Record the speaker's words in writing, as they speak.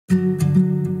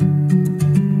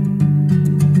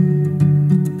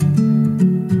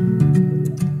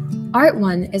Art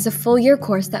 1 is a full-year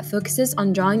course that focuses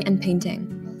on drawing and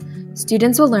painting.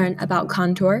 Students will learn about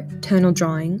contour, tonal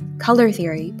drawing, color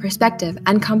theory, perspective,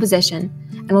 and composition,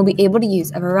 and will be able to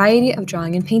use a variety of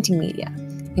drawing and painting media,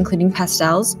 including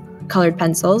pastels, colored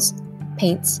pencils,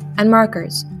 paints, and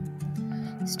markers.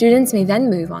 Students may then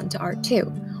move on to Art 2,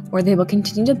 where they will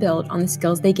continue to build on the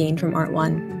skills they gained from Art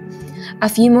 1. A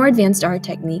few more advanced art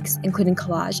techniques, including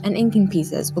collage and inking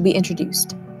pieces, will be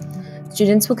introduced.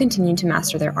 Students will continue to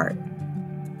master their art.